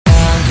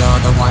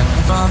the one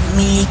for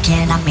me.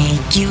 Can I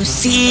make you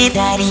see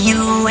that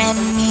you and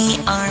me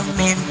are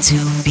meant to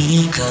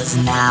be? Cause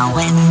now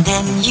and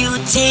then you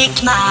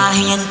take my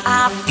hand,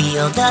 I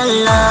feel the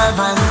love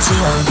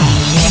until the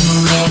end.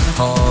 We're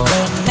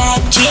falling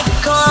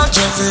magical,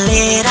 just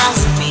let us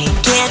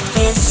make it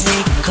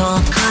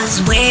physical.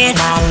 Cause when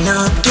I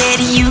look at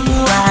you,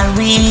 I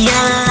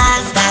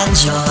realize that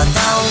you're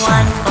the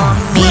one for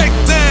me.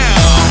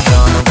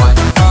 You're the one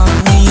for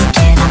me.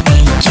 Can I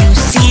make you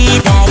see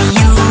that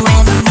you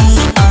and me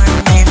are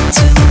meant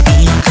to be?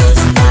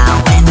 Cause now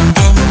and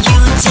then you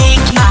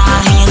take my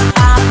hand,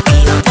 I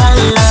feel the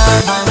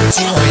love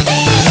until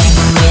the end.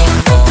 We're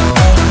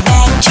falling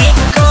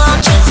magical,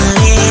 just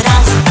let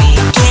us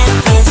make it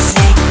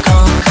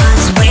physical.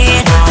 Cause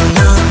when I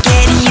look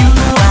at you,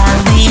 I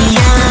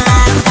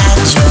realize that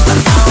you're the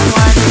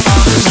one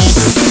for me.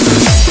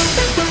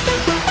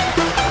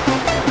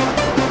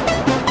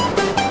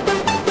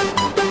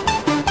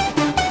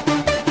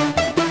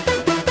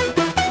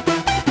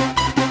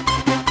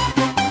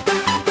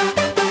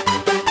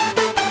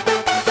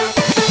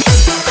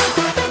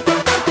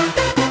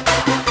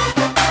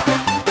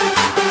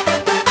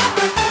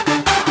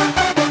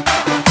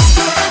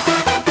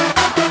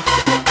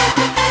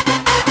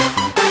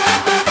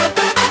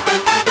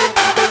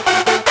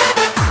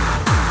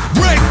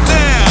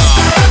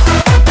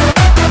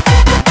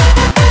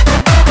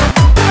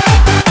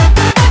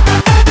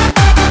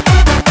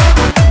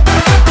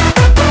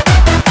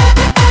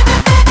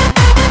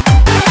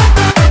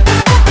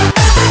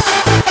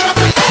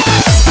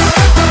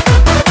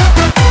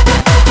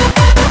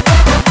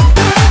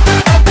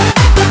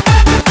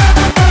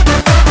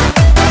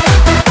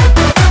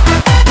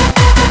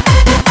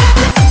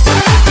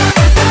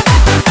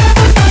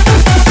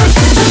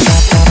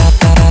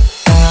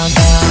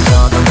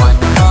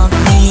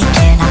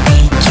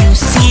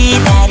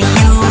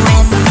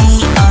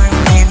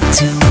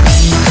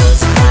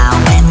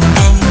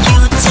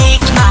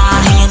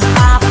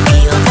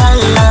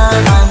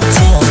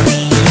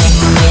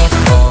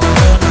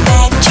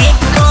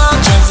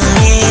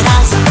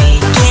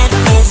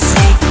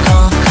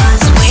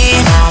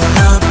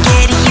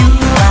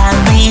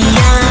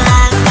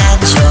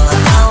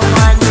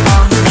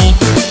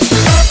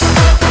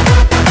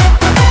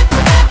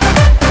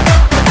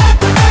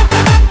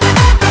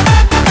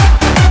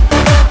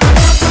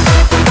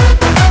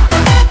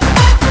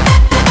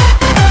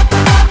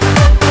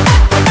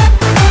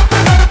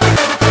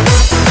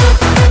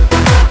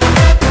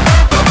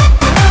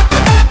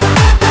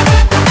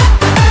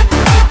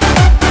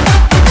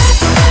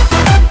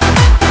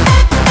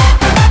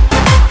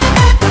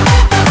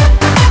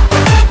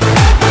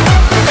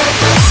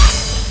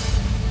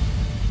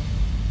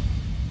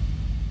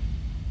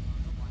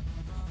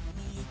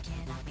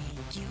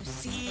 You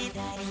see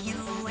that you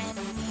and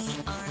me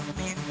are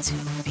meant to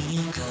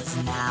be. Cause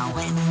now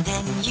and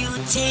then you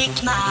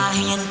take my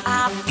hand,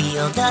 I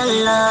feel the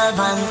love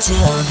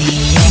until the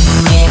end.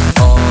 We're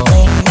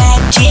falling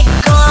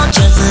magical,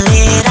 just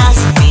let us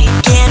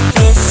make it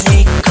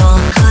physical.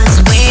 Cause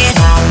when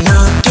I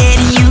look at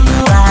you,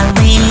 I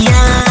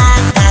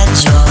realize that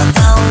you're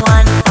the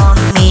one for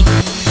me.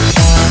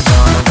 You're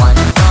the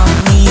one for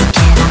me.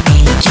 Can I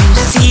make you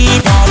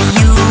see that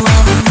you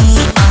and me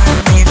are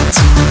meant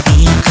to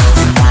be?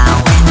 Cause now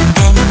and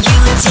then you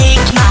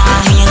take my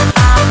hand,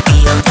 I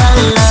feel the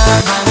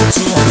love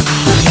until the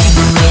end.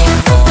 We're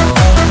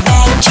falling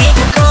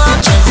magical,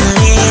 just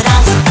let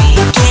us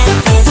make it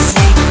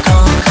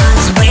physical.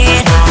 Cause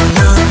when I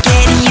look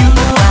at you,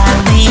 I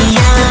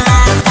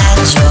realize that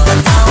you're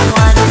the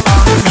one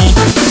for me.